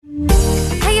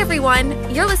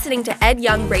everyone. You're listening to Ed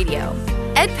Young Radio,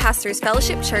 Ed Pastors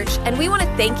Fellowship Church, and we want to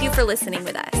thank you for listening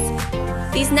with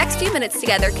us. These next few minutes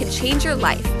together can change your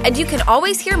life, and you can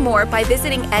always hear more by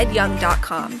visiting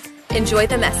edyoung.com. Enjoy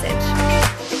the message.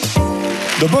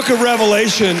 The book of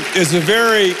Revelation is a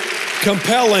very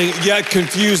compelling yet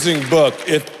confusing book.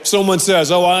 If someone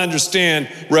says, "Oh, I understand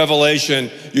Revelation,"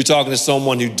 you're talking to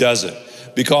someone who doesn't,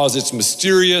 because it's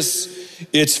mysterious,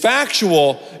 it's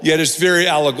factual, yet it's very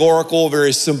allegorical,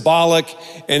 very symbolic,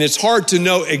 and it's hard to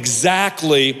know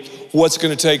exactly what's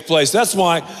going to take place. That's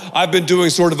why I've been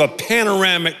doing sort of a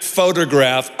panoramic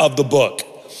photograph of the book.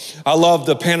 I love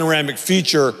the panoramic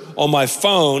feature on my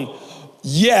phone,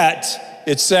 yet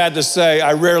it's sad to say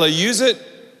I rarely use it,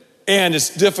 and it's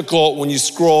difficult when you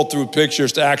scroll through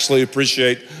pictures to actually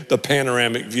appreciate the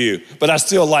panoramic view. But I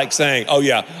still like saying, oh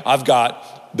yeah, I've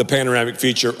got the panoramic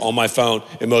feature on my phone,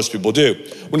 and most people do.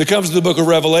 When it comes to the book of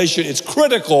Revelation, it's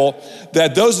critical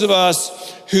that those of us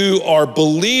who are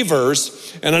believers,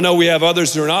 and I know we have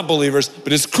others who are not believers,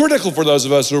 but it's critical for those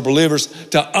of us who are believers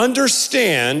to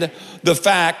understand the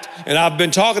fact, and I've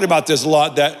been talking about this a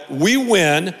lot, that we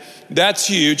win. That's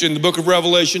huge, and the book of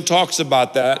Revelation talks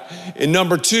about that. And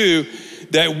number two,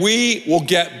 that we will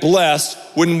get blessed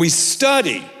when we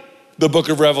study the book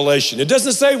of Revelation. It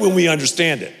doesn't say when we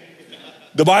understand it.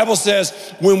 The Bible says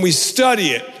when we study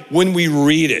it, when we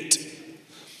read it.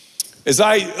 As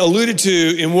I alluded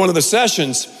to in one of the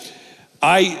sessions,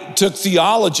 I took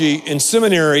theology in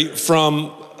seminary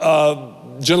from a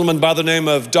gentleman by the name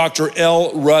of Dr.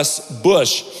 L. Russ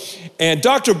Bush. And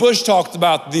Dr. Bush talked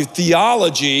about the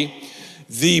theology,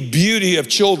 the beauty of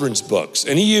children's books.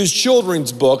 And he used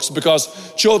children's books because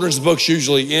children's books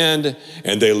usually end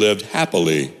and they lived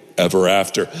happily ever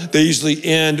after. They usually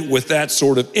end with that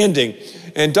sort of ending.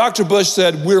 And Dr. Bush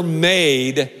said, we're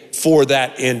made for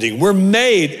that ending. We're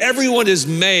made, everyone is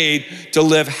made to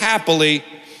live happily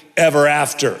ever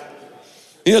after.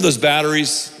 You know those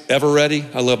batteries, Ever Ready?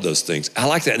 I love those things. I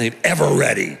like that name, Ever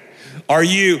Ready. Are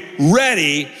you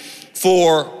ready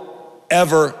for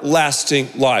everlasting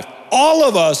life? All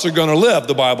of us are gonna live,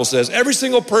 the Bible says. Every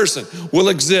single person will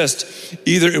exist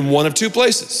either in one of two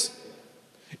places.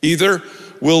 Either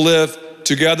we'll live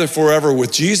together forever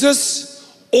with Jesus,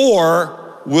 or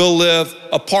we'll live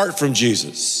apart from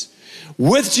Jesus.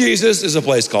 With Jesus is a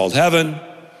place called heaven.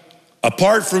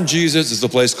 Apart from Jesus is a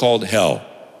place called hell.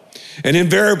 And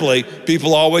invariably,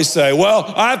 people always say,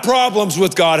 well, I have problems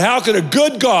with God. How could a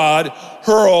good God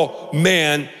hurl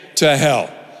man to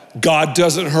hell? God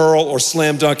doesn't hurl or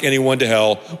slam dunk anyone to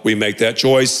hell. We make that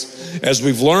choice. As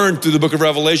we've learned through the book of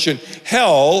Revelation,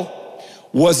 hell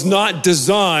was not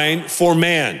designed for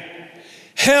man.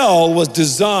 Hell was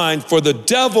designed for the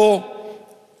devil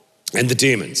and the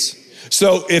demons.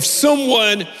 So if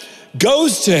someone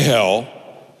goes to hell,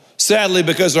 sadly,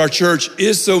 because our church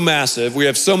is so massive, we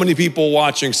have so many people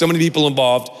watching, so many people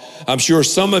involved, I'm sure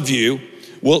some of you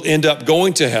will end up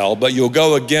going to hell, but you'll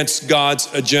go against God's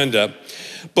agenda.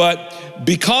 But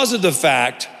because of the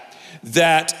fact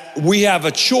that we have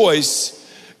a choice,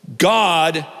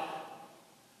 God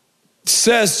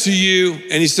says to you,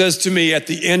 and he says to me at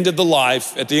the end of the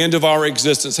life, at the end of our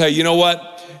existence, hey, you know what?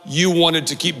 You wanted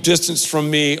to keep distance from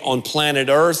me on planet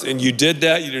Earth, and you did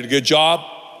that. You did a good job.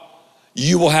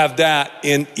 You will have that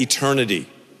in eternity,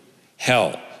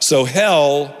 hell. So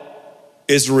hell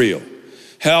is real.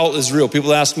 Hell is real.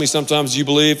 People ask me sometimes, do you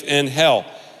believe in hell?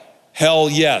 Hell,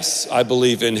 yes, I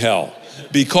believe in hell,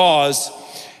 because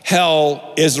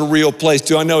hell is a real place.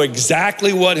 Do I know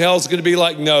exactly what hell is going to be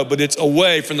like? No, but it's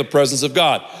away from the presence of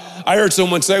God. I heard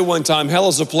someone say one time, hell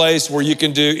is a place where you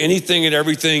can do anything and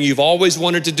everything you've always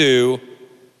wanted to do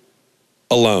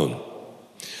alone.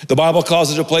 The Bible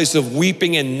calls it a place of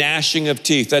weeping and gnashing of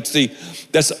teeth.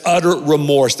 That's utter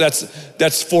remorse.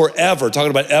 That's forever.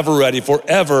 Talking about ever ready,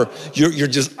 forever. You're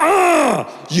just,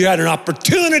 you had an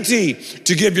opportunity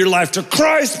to give your life to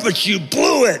Christ, but you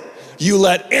blew it. You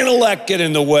let intellect get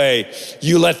in the way.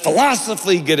 You let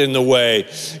philosophy get in the way.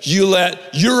 You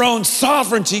let your own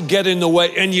sovereignty get in the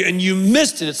way, and you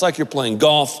missed it. It's like you're playing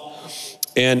golf,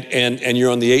 and you're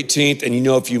on the 18th, and you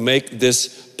know if you make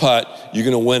this putt, you're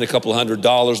going to win a couple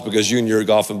 $100 because you and your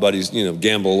golfing buddies,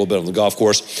 gamble a little bit on the golf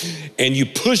course, and you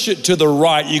push it to the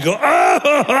right. You go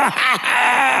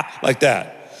like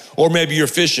that. Or maybe you're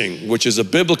fishing, which is a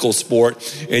biblical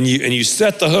sport, and you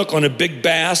set the hook on a big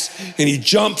bass, and he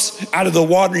jumps out of the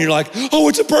water, and you're like, oh,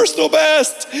 it's a personal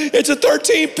best. It's a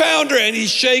 13-pounder, and he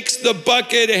shakes the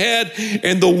bucket head,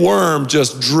 and the worm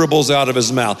just dribbles out of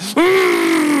his mouth.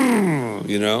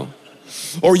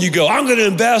 Or you go, I'm going to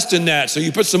invest in that. So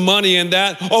you put some money in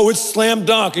that. Oh, it's slam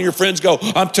dunk. And your friends go,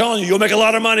 I'm telling you, you'll make a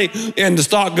lot of money. And the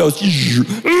stock goes,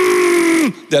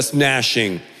 that's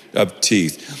gnashing of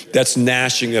teeth. That's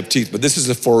gnashing of teeth. But this is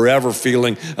a forever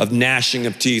feeling of gnashing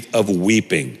of teeth, of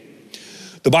weeping.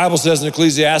 The Bible says in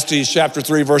Ecclesiastes chapter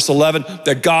 3, verse 11,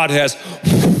 that God has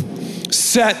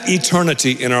set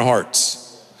eternity in our hearts.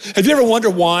 Have you ever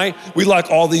wondered why we like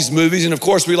all these movies? And of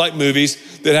course, we like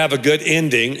movies that have a good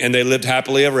ending and they lived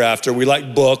happily ever after. We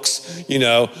like books,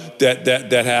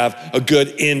 that have a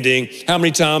good ending. How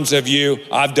many times have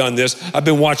I've done this. I've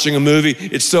been watching a movie.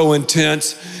 It's so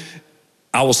intense.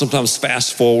 I will sometimes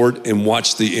fast forward and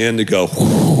watch the end and go,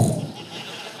 whew.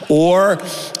 Or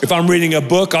if I'm reading a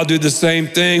book, I'll do the same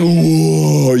thing.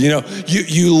 Whoa,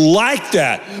 you like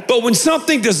that. But when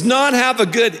something does not have a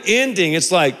good ending,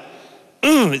 it's like,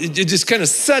 it just kind of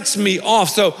sets me off.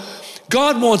 So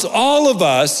God wants all of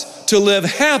us to live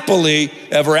happily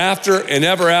ever after, and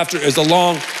ever after is a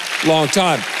long, long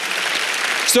time.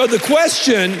 So the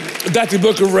question that the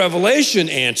book of Revelation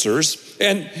answers,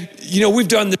 and we've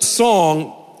done this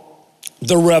song,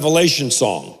 the Revelation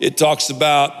song. It talks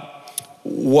about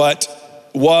what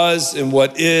was and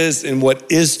what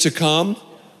is to come.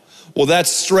 Well,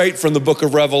 that's straight from the book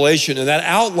of Revelation, and that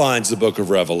outlines the book of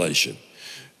Revelation.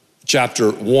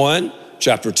 Chapter 1,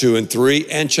 chapter 2 and 3,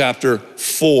 and chapter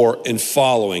 4 and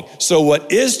following. So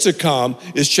what is to come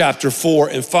is chapter 4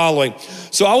 and following.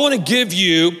 So I want to give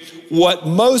you what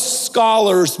most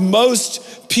scholars,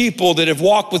 most people that have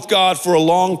walked with God for a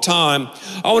long time,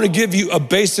 I want to give you a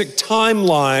basic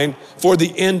timeline for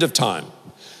the end of time.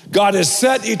 God has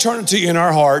set eternity in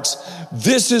our hearts.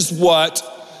 This is what,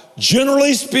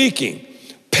 generally speaking,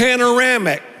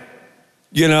 panoramic,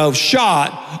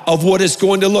 shot of what it's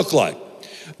going to look like.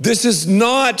 This is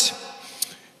not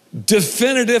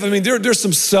definitive. I mean, there's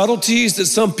some subtleties that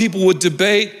some people would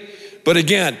debate. But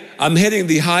again, I'm hitting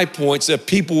the high points that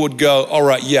people would go, all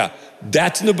right, yeah,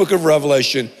 that's in the book of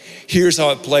Revelation. Here's how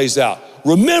it plays out.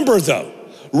 Remember though,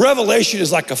 Revelation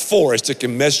is like a forest. It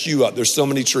can mess you up. There's so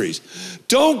many trees.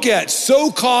 Don't get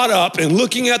so caught up in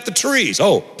looking at the trees.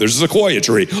 Oh, there's a sequoia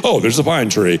tree. Oh, there's a pine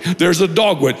tree. There's a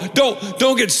dogwood.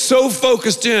 Don't get so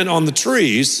focused in on the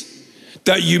trees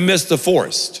that you miss the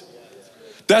forest.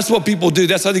 That's what people do.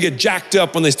 That's how they get jacked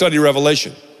up when they study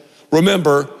Revelation.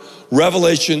 Remember,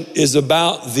 Revelation is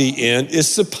about the end. It's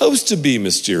supposed to be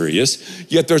mysterious,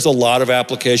 yet there's a lot of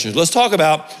applications. Let's talk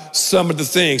about some of the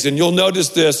things, and you'll notice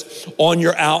this on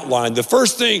your outline. The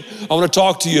first thing I want to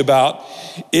talk to you about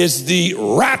is the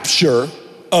rapture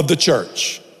of the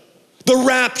church. The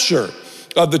rapture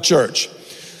of the church.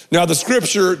 Now, the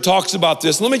scripture talks about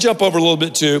this. Let me jump over a little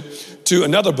bit to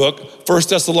another book, 1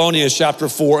 Thessalonians chapter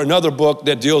 4, another book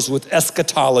that deals with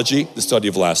eschatology, the study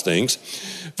of last things,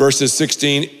 verses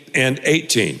 16 and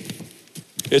 18.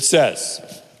 It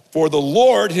says, for the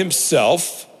Lord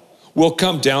himself will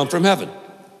come down from heaven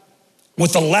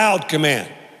with a loud command.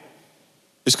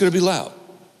 It's going to be loud,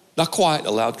 not quiet,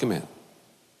 a loud command.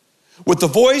 With the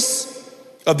voice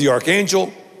of the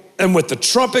archangel and with the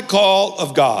trumpet call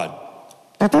of God.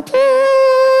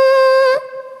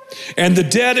 And the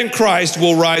dead in Christ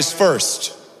will rise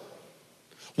first.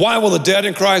 Why will the dead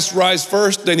in Christ rise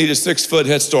first? They need a 6-foot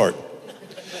head start.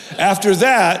 After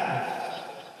that,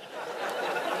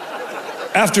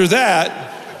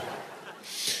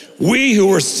 we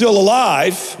who are still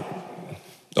alive,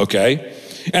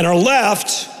 and are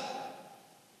left,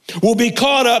 will be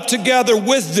caught up together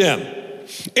with them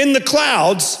in the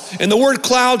clouds. And the word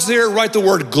clouds there, write the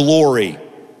word glory.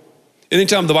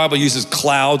 Anytime the Bible uses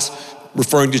clouds,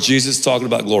 referring to Jesus, talking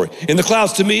about glory. In the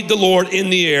clouds to meet the Lord in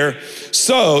the air.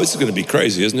 So, this is going to be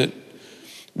crazy, isn't it?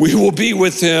 We will be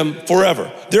with him forever.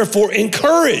 Therefore,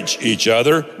 encourage each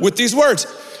other with these words.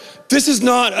 This is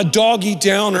not a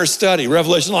doggy-downer study.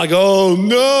 Revelation, like, oh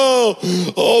no,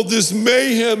 oh this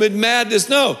mayhem and madness.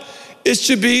 No, it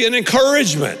should be an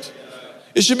encouragement.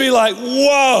 It should be like,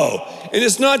 whoa. And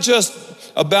it's not just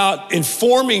about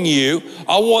informing you.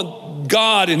 I want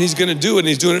God, and he's going to do it, and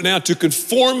he's doing it now, to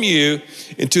conform you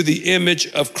into the image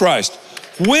of Christ.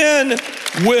 When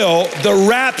will the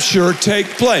rapture take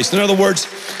place? In other words,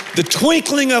 the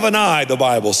twinkling of an eye, the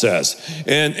Bible says.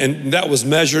 And that was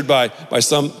measured by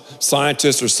some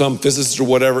scientists or some physicists or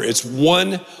whatever. It's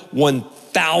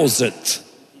 1/1000th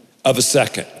of a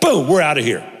second. Boom, we're out of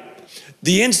here.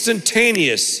 The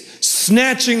instantaneous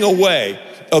snatching away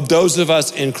of those of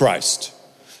us in Christ.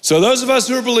 So those of us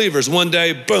who are believers, one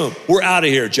day, boom, we're out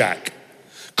of here, Jack.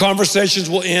 Conversations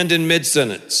will end in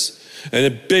mid-sentence. And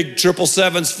a big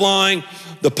 777's flying.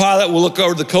 The pilot will look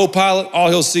over the co-pilot.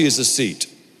 All he'll see is a seat.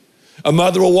 A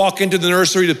mother will walk into the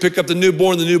nursery to pick up the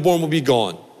newborn will be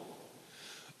gone.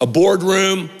 A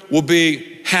boardroom will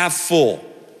be half full.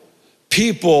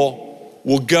 People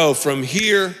will go from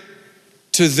here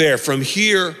to there, from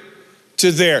here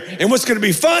to there. And what's going to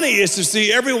be funny is to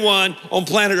see everyone on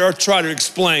planet Earth try to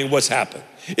explain what's happened.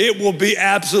 It will be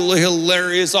absolutely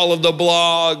hilarious, all of the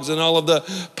blogs and all of the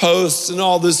posts and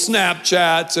all the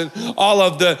Snapchats and all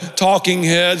of the talking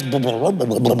heads.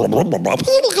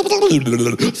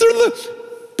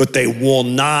 But they will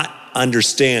not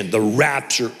understand the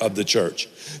rapture of the church.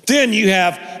 Then you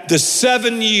have the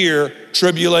 7-year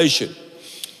tribulation.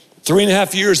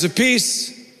 3.5 years of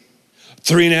peace,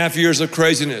 3.5 years of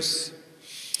craziness.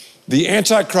 The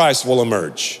Antichrist will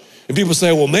emerge. And people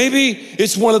say, well, maybe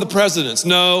it's one of the presidents.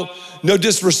 No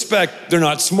disrespect. They're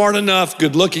not smart enough,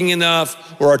 good looking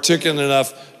enough, or articulate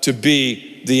enough to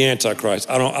be the Antichrist.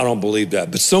 I don't believe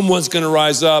that. But someone's going to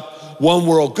rise up. One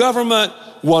world government,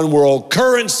 one world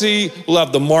currency. We'll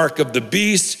have the mark of the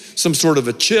beast, some sort of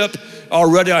a chip.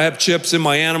 Already I have chips in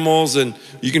my animals and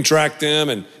you can track them.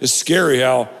 And it's scary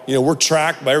how, we're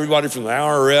tracked by everybody from the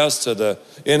IRS to the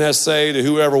NSA to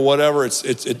whoever, whatever.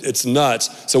 It's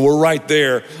nuts. So we're right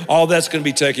there. All that's going to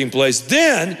be taking place.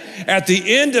 Then at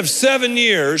the end of 7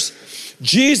 years,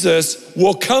 Jesus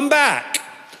will come back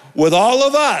with all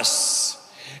of us.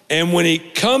 And when he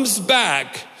comes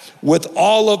back with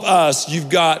all of us, you've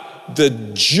got the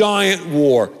giant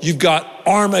war. You've got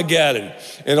Armageddon.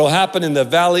 And it'll happen in the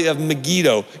Valley of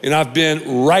Megiddo. And I've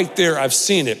been right there. I've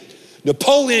seen it.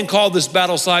 Napoleon called this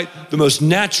battle site the most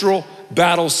natural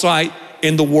battle site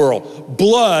in the world.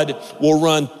 Blood will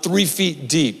run 3 feet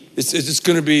deep. It's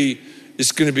going to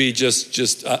be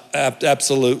just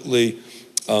absolutely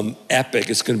epic.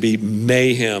 It's going to be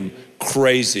mayhem,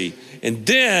 crazy. And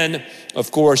then,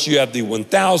 of course, you have the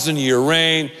 1,000-year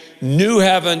reign, new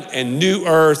heaven and new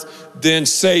earth. Then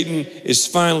Satan is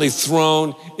finally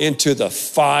thrown into the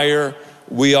fire.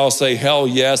 We all say hell,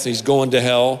 yes, he's going to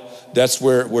hell. That's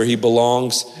where he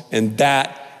belongs. And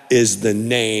that is the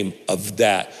name of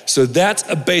that. So that's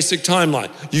a basic timeline.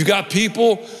 You got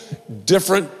people,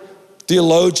 different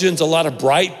theologians, a lot of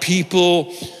bright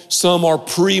people. Some are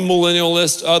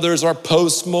pre-millennialists, others are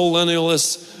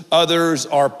post-millennialists. Others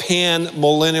are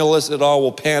pan-millennialists. It all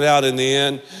will pan out in the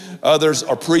end. Others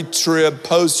are pre-trib,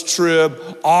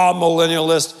 post-trib,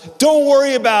 all-millennialists. Don't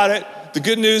worry about it. The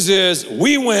good news is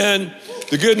we win.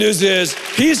 The good news is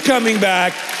he's coming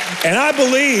back. And I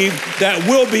believe that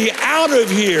we'll be out of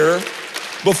here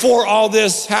before all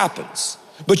this happens.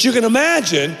 But you can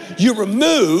imagine, you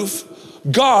remove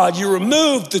God, you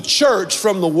remove the church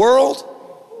from the world.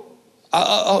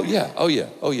 Oh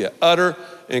yeah. Utter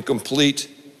and complete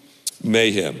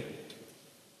mayhem.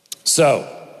 So,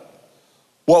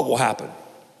 what will happen?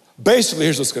 Basically,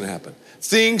 here's what's going to happen.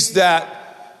 Things that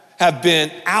have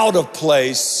been out of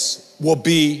place will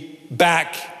be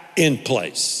back in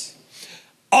place.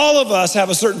 All of us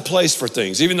have a certain place for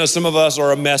things, even though some of us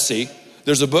are a messy.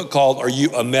 There's a book called Are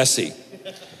You a Messy?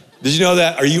 Did you know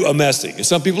that? Are you a messy? And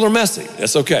some people are messy.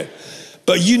 That's okay.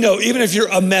 But even if you're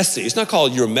a messy, it's not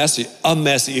called you're messy, a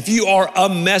messy. If you are a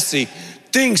messy,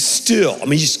 things still,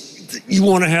 you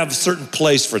want to have a certain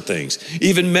place for things.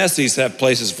 Even messies have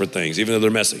places for things, even though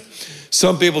they're messy.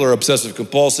 Some people are obsessive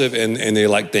compulsive and they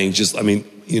like things just, all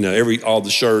the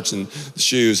shirts and the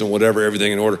shoes and whatever,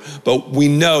 everything in order. But we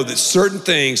know that certain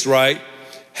things, right,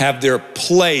 have their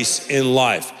place in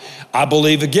life. I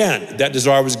believe, again, that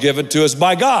desire was given to us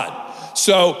by God.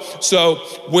 So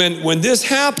when this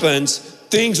happens,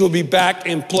 things will be back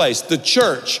in place. The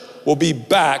church will be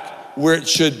back where it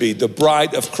should be, the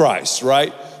bride of Christ,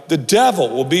 right? The devil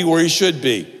will be where he should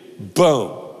be.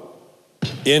 Boom.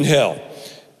 In hell.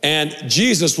 And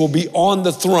Jesus will be on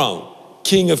the throne,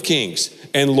 King of Kings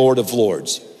and Lord of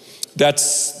Lords.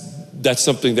 That's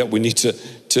something that we need to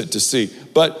see.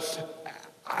 But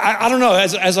I don't know,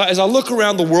 as I look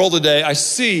around the world today, I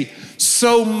see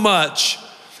so much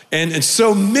and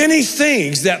so many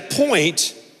things that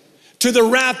point to the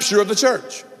rapture of the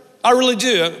church. I really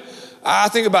do. I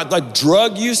think about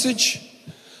drug usage.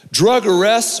 Drug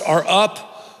arrests are up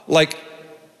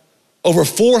over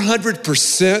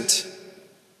 400%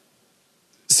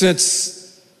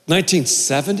 since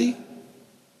 1970.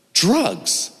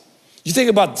 Drugs. You think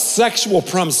about sexual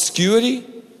promiscuity.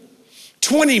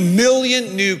 20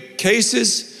 million new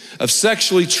cases of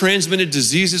sexually transmitted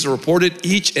diseases are reported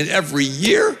each and every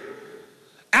year.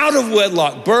 Out of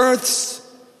wedlock births.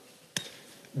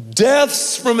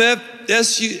 Deaths from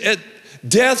SUVs.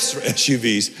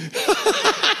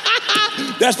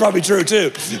 That's probably true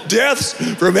too. Deaths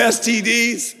from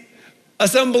STDs.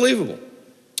 That's unbelievable.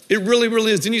 It really,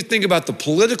 really is. Then you think about the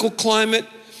political climate.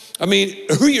 I mean,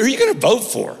 who are you going to vote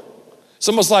for? It's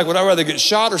almost like, would I rather get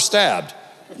shot or stabbed?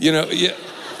 You know, yeah.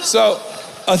 So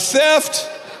a theft,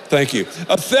 thank you.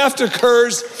 A theft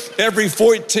occurs every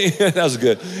 14, that was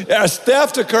good. A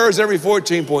theft occurs every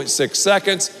 14.6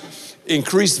 seconds.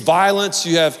 Increased violence.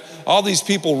 You have all these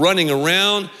people running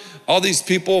around, all these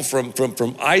people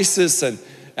from ISIS and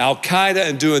Al-Qaeda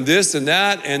and doing this and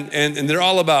that, and they're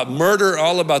all about murder,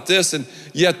 all about this, and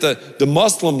yet the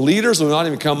Muslim leaders will not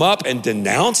even come up and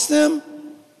denounce them.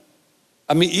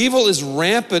 I mean, evil is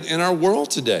rampant in our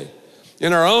world today.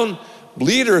 In our own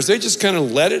leaders, they just kind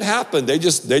of let it happen. They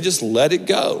just let it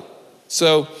go.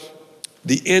 So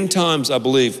the end times, I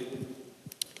believe,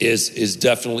 is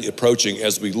definitely approaching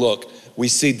as we look. We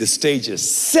see the stage is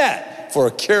set for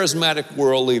a charismatic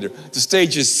world leader. The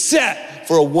stage is set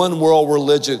for a one world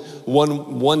religion,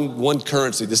 one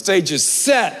currency. The stage is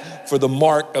set for the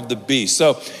mark of the beast.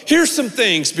 So here's some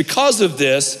things because of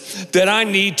this that I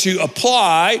need to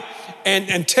apply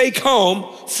and take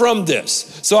home from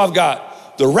this. So I've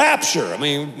got the rapture. I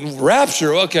mean,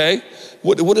 rapture, okay.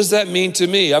 What does that mean to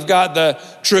me? I've got the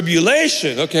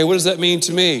tribulation. Okay, what does that mean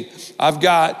to me? I've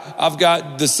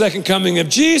got the second coming of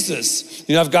Jesus.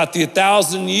 You know, I've got the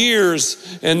 1,000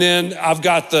 years, and then I've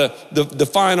got the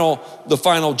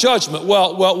final judgment.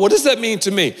 Well, what does that mean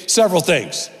to me? Several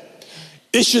things.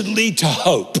 It should lead to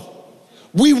hope.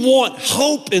 We want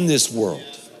hope in this world.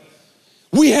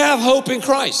 We have hope in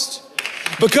Christ.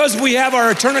 Because we have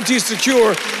our eternity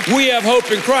secure, we have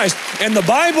hope in Christ. And the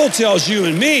Bible tells you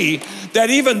and me that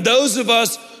even those of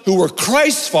us who were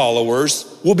Christ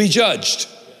followers will be judged.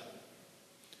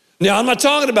 Now, I'm not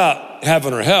talking about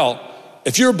heaven or hell.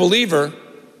 If you're a believer,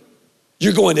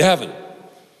 you're going to heaven.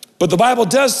 But the Bible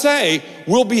does say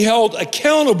we'll be held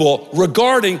accountable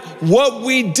regarding what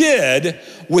we did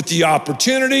with the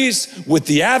opportunities, with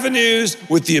the avenues,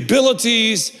 with the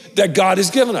abilities that God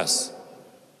has given us.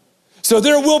 So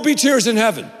there will be tears in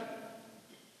heaven.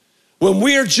 When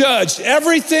we are judged,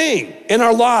 everything in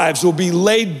our lives will be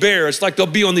laid bare. It's like they'll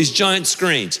be on these giant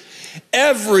screens.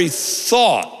 Every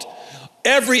thought,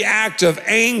 every act of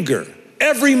anger,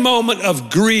 every moment of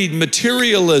greed,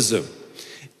 materialism,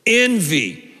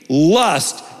 envy,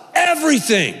 lust,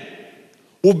 everything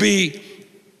will be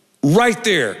right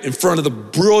there in front of the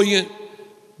brilliant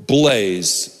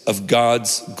blaze of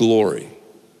God's glory.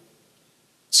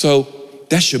 So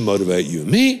that should motivate you and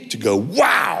me to go,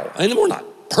 wow. And we're not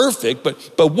perfect,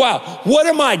 but wow. What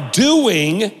am I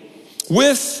doing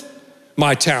with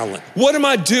my talent? What am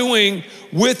I doing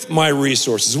with my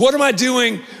resources? What am I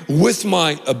doing with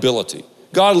my ability?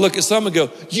 God look at some and go,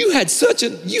 you had such a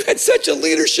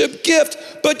leadership gift,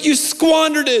 but you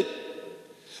squandered it.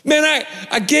 Man,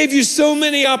 I gave you so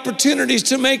many opportunities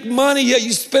to make money, yet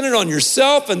you spent it on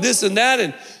yourself and this and that.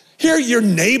 And here your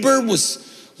neighbor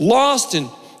was lost and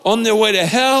on their way to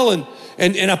hell,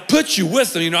 and I put you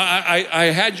with them. You know, I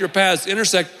had your paths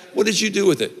intersect. What did you do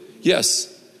with it?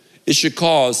 Yes, it should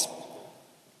cause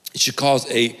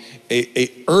a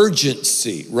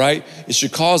urgency, right? It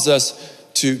should cause us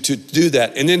to do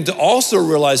that. And then to also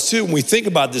realize too, when we think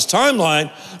about this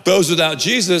timeline, those without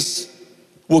Jesus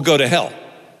will go to hell.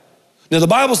 Now the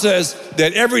Bible says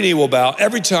that every knee will bow,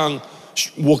 every tongue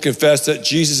will confess that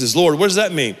Jesus is Lord. What does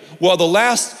that mean? Well, the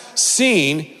last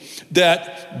scene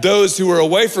that those who are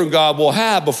away from God will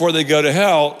have before they go to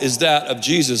hell is that of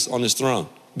Jesus on his throne.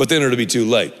 But then it'll be too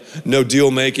late. No deal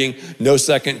making, no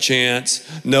second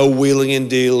chance, no wheeling and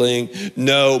dealing,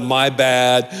 no my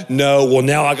bad, no, well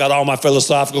now I got all my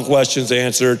philosophical questions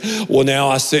answered. Well now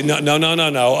I say, no.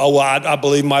 Oh, well, I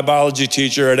believe my biology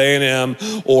teacher at A&M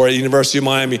or at the University of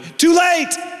Miami. Too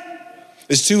late.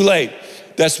 It's too late.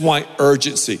 That's why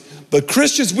urgency. But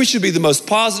Christians, we should be the most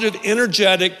positive,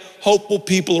 energetic, hopeful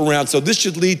people around. So this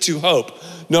should lead to hope.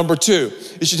 Number two,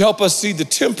 it should help us see the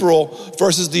temporal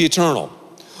versus the eternal.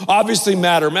 Obviously,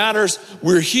 matter matters.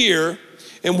 We're here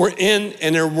and we're in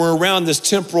and we're around this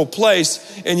temporal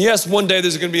place. And yes, one day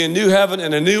there's going to be a new heaven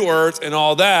and a new earth and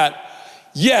all that.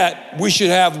 Yet we should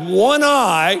have one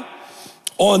eye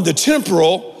on the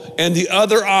temporal and the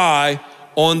other eye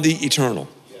on the eternal.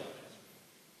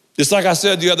 Just like I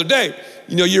said the other day,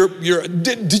 you know,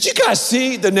 did you guys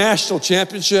see the national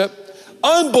championship?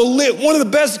 Unbelievable. One of the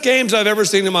best games I've ever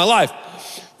seen in my life.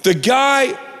 The guy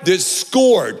that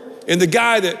scored and the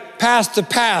guy that passed the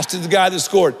pass to the guy that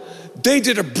scored, they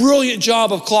did a brilliant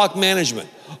job of clock management.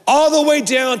 All the way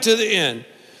down to the end.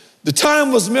 The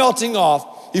time was melting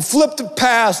off. He flipped the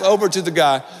pass over to the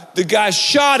guy. The guy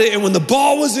shot it, and when the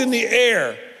ball was in the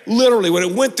air, literally, when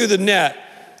it went through the net,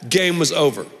 game was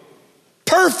over.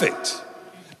 Perfect.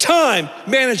 Time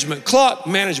management, clock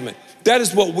management. That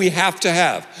is what we have to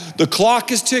have. The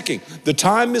clock is ticking. The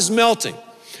time is melting.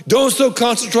 Don't so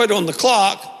concentrate on the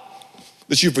clock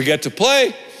that you forget to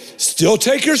play. Still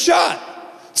take your shot.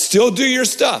 Still do your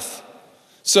stuff.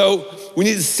 So we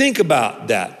need to think about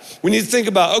that. We need to think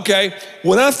about, okay,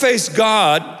 when I face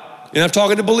God, and I'm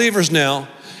talking to believers now,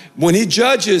 when he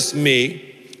judges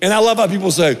me, and I love how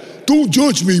people say, don't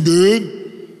judge me,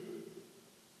 man.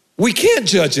 We can't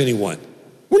judge anyone.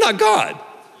 We're not God.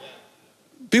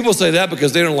 People say that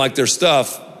because they don't like their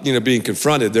stuff, being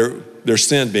confronted, their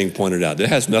sin being pointed out. That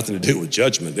has nothing to do with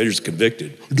judgment. They're just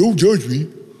convicted. Don't judge me.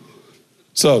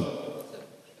 So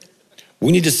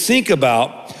we need to think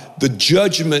about the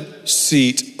judgment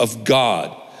seat of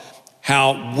God,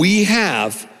 how we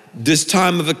have this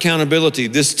time of accountability,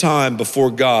 this time before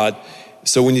God.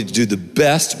 So we need to do the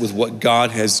best with what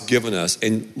God has given us.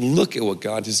 And look at what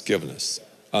God has given us.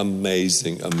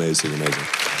 Amazing, amazing, amazing.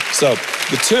 So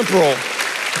the temporal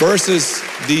versus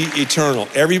the eternal.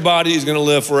 Everybody is going to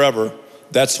live forever.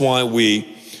 That's why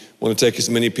we want to take as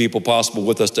many people possible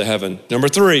with us to heaven. Number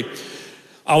 3,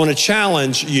 I want to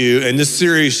challenge you, and this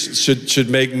series should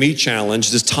make me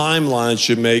challenge. This timeline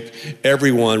should make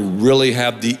everyone really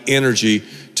have the energy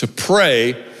to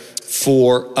pray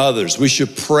for others. We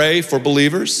should pray for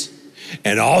believers,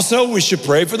 and also we should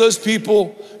pray for those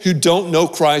people who don't know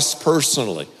Christ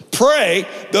personally. Pray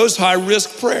those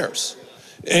high-risk prayers.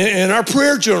 In our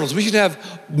prayer journals, we should have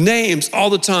names all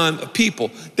the time of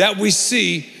people that we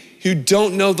see who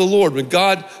don't know the Lord. When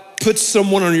God puts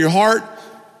someone on your heart,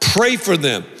 pray for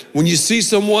them. When you see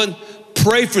someone,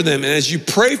 pray for them. And as you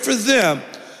pray for them,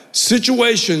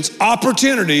 situations,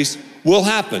 opportunities will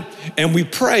happen. And we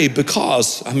pray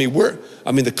because,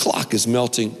 the clock is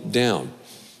melting down.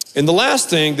 And the last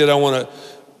thing that I want to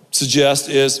suggest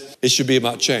is it should be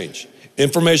about change.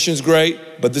 Information is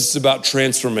great, but this is about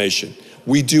transformation.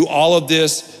 We do all of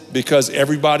this because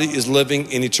everybody is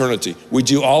living in eternity. We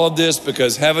do all of this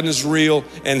because heaven is real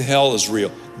and hell is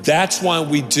real. That's why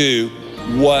we do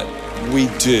what we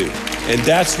do. And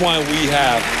that's why we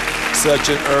have such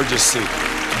an urgency.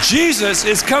 Jesus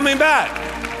is coming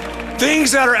back.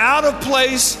 Things that are out of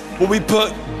place will be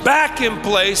put back in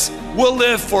place. We'll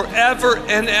live forever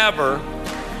and ever.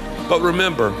 But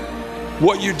remember,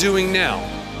 what you're doing now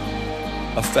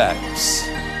affects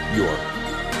your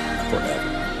forever.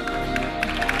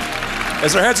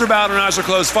 As our heads are bowed and our eyes are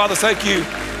closed, Father, thank you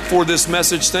for this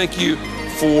message. Thank you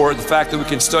for the fact that we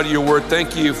can study your word.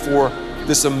 Thank you for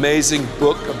this amazing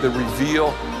book of the reveal.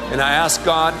 And I ask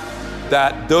God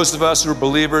that those of us who are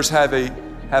believers have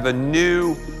a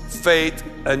new faith,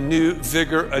 a new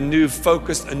vigor, a new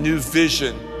focus, a new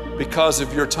vision because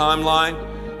of your timeline.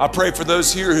 I pray for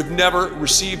those here who've never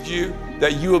received you,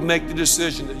 that you would make the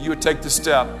decision, that you would take the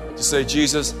step to say,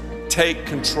 Jesus, take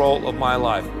control of my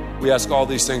life. We ask all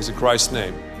these things in Christ's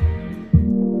name.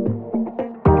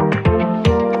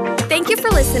 Thank you for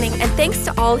listening, and thanks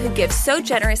to all who give so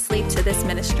generously to this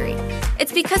ministry.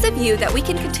 It's because of you that we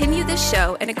can continue this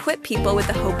show and equip people with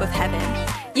the hope of heaven.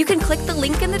 You can click the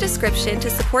link in the description to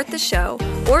support the show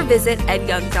or visit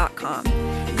edyoung.com.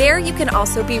 There you can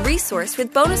also be resourced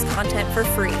with bonus content for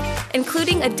free,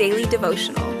 including a daily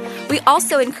devotional. We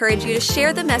also encourage you to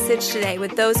share the message today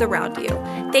with those around you.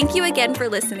 Thank you again for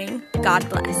listening. God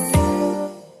bless.